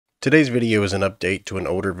Today's video is an update to an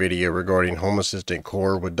older video regarding Home Assistant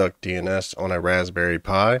Core with DuckDNS on a Raspberry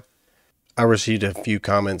Pi. I received a few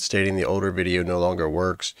comments stating the older video no longer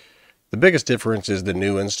works. The biggest difference is the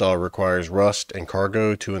new install requires Rust and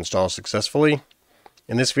Cargo to install successfully.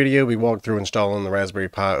 In this video, we walk through installing the Raspberry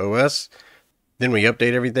Pi OS, then we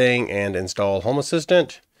update everything and install Home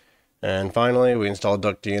Assistant, and finally we install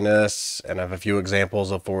DuckDNS and have a few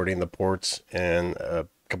examples of forwarding the ports and a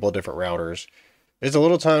couple of different routers. It's a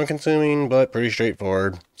little time consuming, but pretty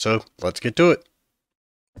straightforward, so let's get to it.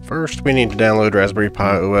 First, we need to download Raspberry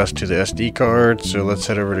Pi OS to the SD card, so let's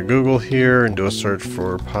head over to Google here and do a search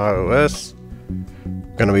for Pi OS.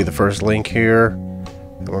 Going to be the first link here,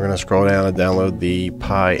 and we're going to scroll down and download the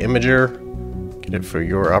Pi Imager, get it for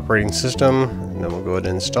your operating system, and then we'll go ahead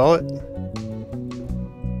and install it.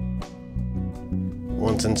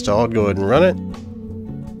 Once installed, go ahead and run it.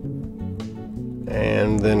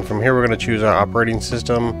 And then from here we're going to choose our operating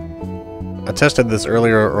system. I tested this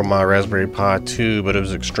earlier on my Raspberry Pi 2, but it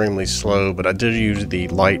was extremely slow, but I did use the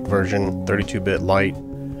light version, 32-bit light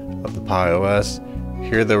of the Pi OS.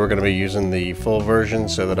 Here though we're going to be using the full version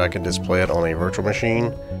so that I can display it on a virtual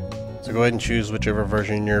machine. So go ahead and choose whichever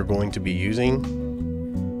version you're going to be using,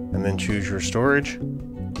 and then choose your storage.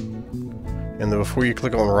 And then before you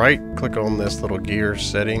click on write, click on this little gear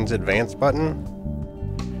settings advanced button.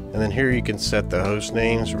 And then here you can set the host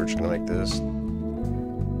name, so we're just going to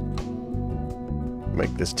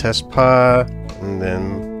make this test Pi, and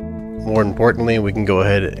then more importantly we can go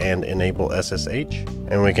ahead and enable SSH,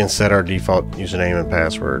 and we can set our default username and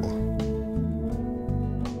password.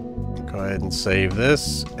 Go ahead and save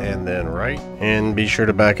this and then write, and be sure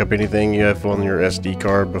to back up anything you have on your SD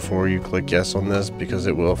card before you click yes on this, because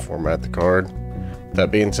it will format the card.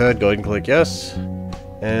 That being said, go ahead and click yes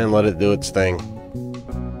and let it do its thing.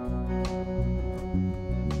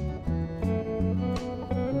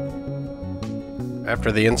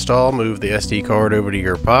 After the install, move the SD card over to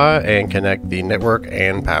your Pi and connect the network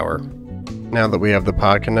and power. Now that we have the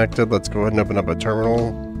Pi connected, let's go ahead and open up a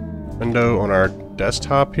terminal window on our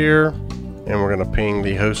desktop here, and we're going to ping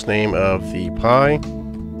the host name of the Pi,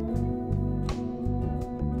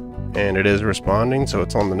 and it is responding, so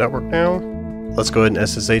it's on the network now. Let's go ahead and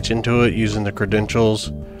SSH into it using the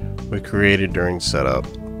credentials we created during setup.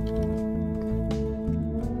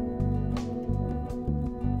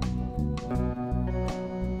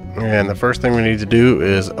 And the first thing we need to do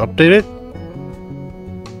is update it.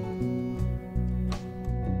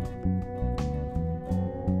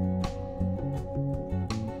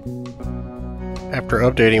 After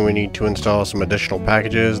updating, we need to install some additional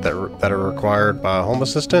packages that are required by Home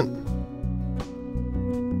Assistant.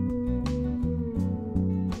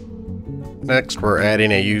 Next, we're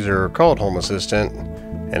adding a user called Home Assistant,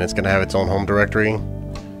 and it's going to have its own home directory.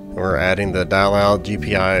 We're adding the dial-out,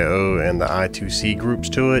 GPIO, and the I2C groups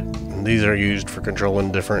to it. And these are used for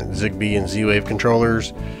controlling different Zigbee and Z-Wave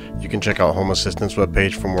controllers. You can check out Home Assistant's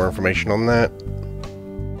webpage for more information on that.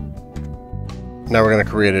 Now we're going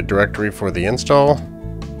to create a directory for the install.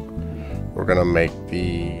 We're going to make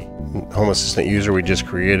the Home Assistant user we just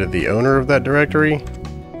created the owner of that directory.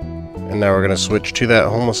 And now we're going to switch to that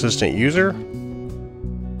Home Assistant user.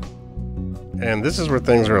 And this is where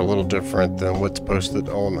things are a little different than what's posted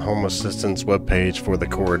on Home Assistant's webpage for the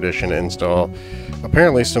Core Edition install.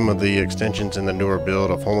 Apparently some of the extensions in the newer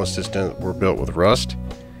build of Home Assistant were built with Rust,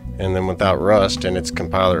 and then without Rust and its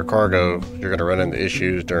compiler Cargo, you're going to run into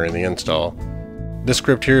issues during the install. This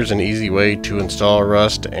script here is an easy way to install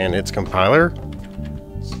Rust and its compiler,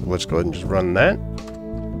 so let's go ahead and just run that.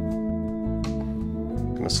 I'm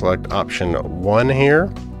going to select option 1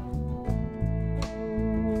 here.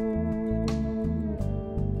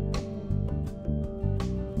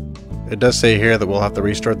 It does say here that we'll have to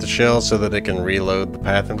restart the shell so that it can reload the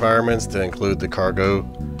path environments to include the cargo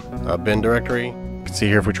bin directory. You can see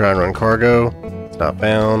here if we try and run cargo, it's not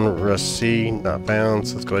found. Rust C, not found.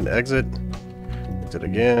 So let's go ahead and exit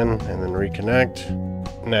again, and then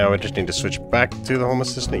reconnect. Now I just need to switch back to the Home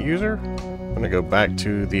Assistant user. I'm going to go back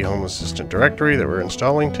to the Home Assistant directory that we're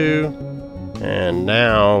installing to, and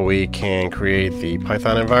now we can create the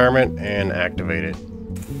Python environment and activate it.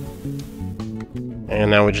 And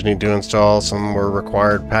now we just need to install some more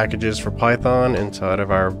required packages for Python inside of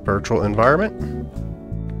our virtual environment.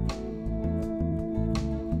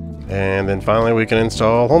 And then finally we can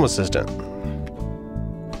install Home Assistant.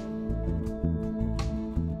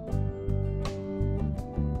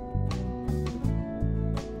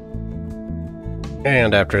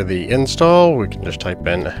 And after the install, we can just type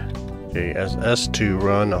in JSS to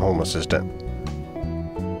run Home Assistant.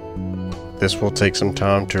 This will take some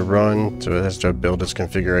time to run, so it has to build its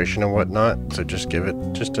configuration and whatnot, so just give it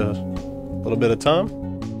just a little bit of time.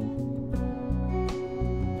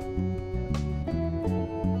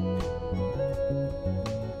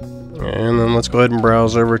 And then let's go ahead and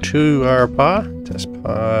browse over to our Pi, test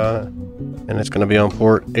Pi, and it's going to be on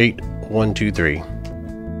port 8123.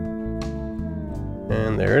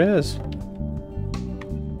 And there it is.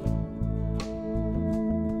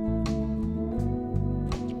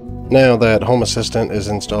 Now that Home Assistant is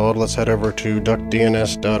installed, let's head over to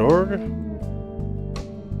duckdns.org.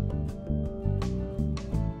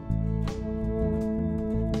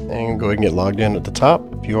 And go ahead and get logged in at the top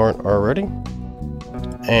if you aren't already.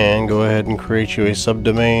 And go ahead and create you a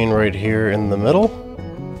subdomain right here in the middle.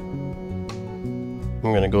 I'm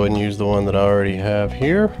going to go ahead and use the one that I already have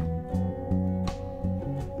here.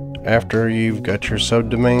 After you've got your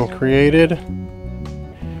subdomain created,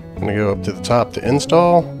 I'm going to go up to the top to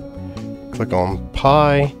install. Click on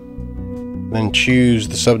Pi, then choose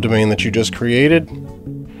the subdomain that you just created,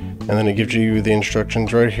 and then it gives you the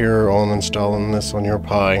instructions right here on installing this on your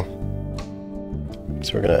Pi.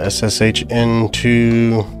 So we're going to SSH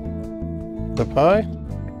into the Pi.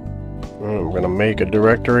 And I'm going to make a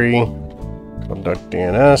directory called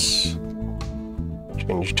DuckDNS,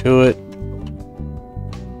 change to it.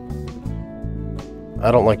 I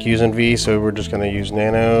don't like using V, so we're just going to use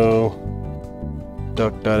nano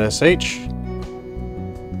duck.sh, and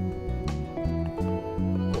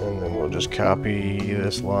then we'll just copy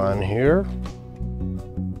this line here,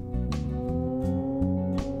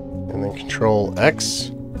 and then Control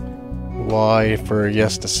X, Y for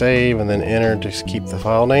yes to save, and then enter to keep the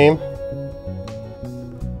file name.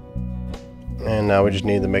 And now we just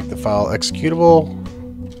need to make the file executable.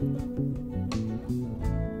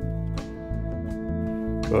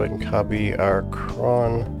 Go ahead and copy our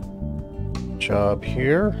cron job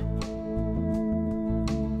here,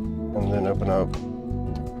 and then open up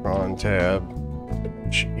cron tab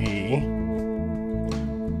E.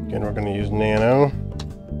 Again, we're going to use nano,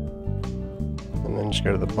 and then just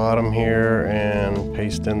go to the bottom here and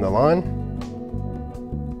paste in the line.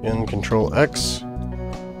 Again, Control X,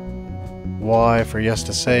 Y for yes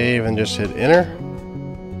to save, and just hit enter.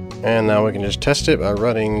 And now we can just test it by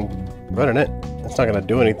running it. It's not going to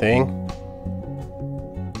do anything,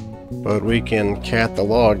 but we can cat the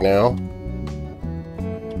log now.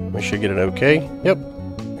 We should get it okay. Yep.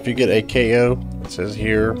 If you get a KO, it says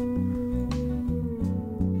here,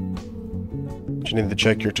 you need to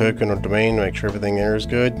check your token or domain, make sure everything there is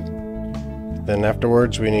good. Then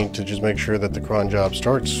afterwards, we need to just make sure that the cron job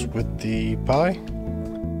starts with the Pi.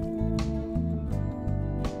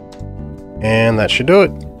 And that should do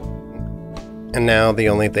it. And now the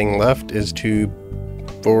only thing left is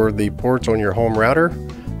for the ports on your home router.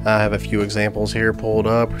 I have a few examples here pulled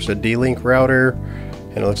up. There's a D-Link router,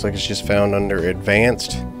 and it looks like it's just found under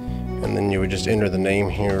Advanced. And then you would just enter the name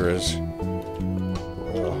here as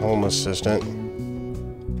Home Assistant.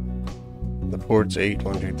 The port's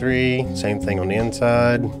 8123, same thing on the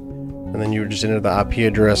inside. And then you would just enter the IP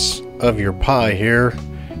address of your Pi here.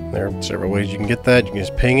 There are several ways you can get that. You can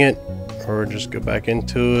just ping it, or just go back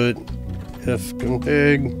into it,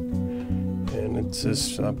 ifconfig, and it's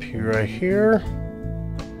this up here right here.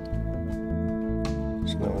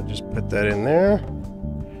 So now we'll just put that in there,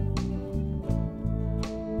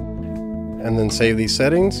 and then save these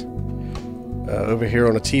settings. Over here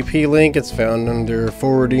on a TP link, it's found under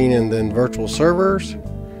forwarding and then virtual servers.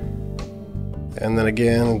 And then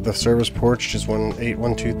again, the service port's just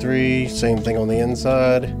 8123, same thing on the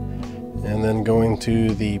inside. And then going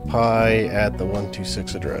to the Pi at the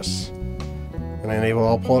 126 address. And enable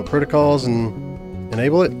all port protocols and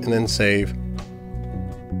enable it, and then save.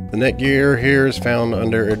 The Netgear here is found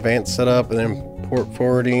under Advanced Setup, and then Port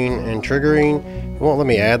Forwarding and Triggering. It won't let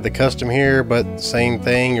me add the custom here, but same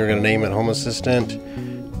thing. You're going to name it Home Assistant.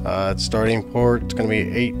 Its starting port, it's going to be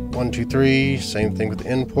 8123. Same thing with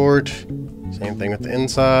the import. Same thing with the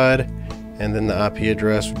inside. And then the IP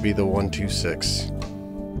address would be the 126.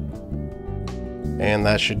 And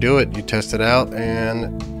that should do it. You test it out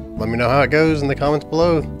and let me know how it goes in the comments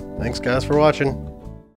below. Thanks guys for watching.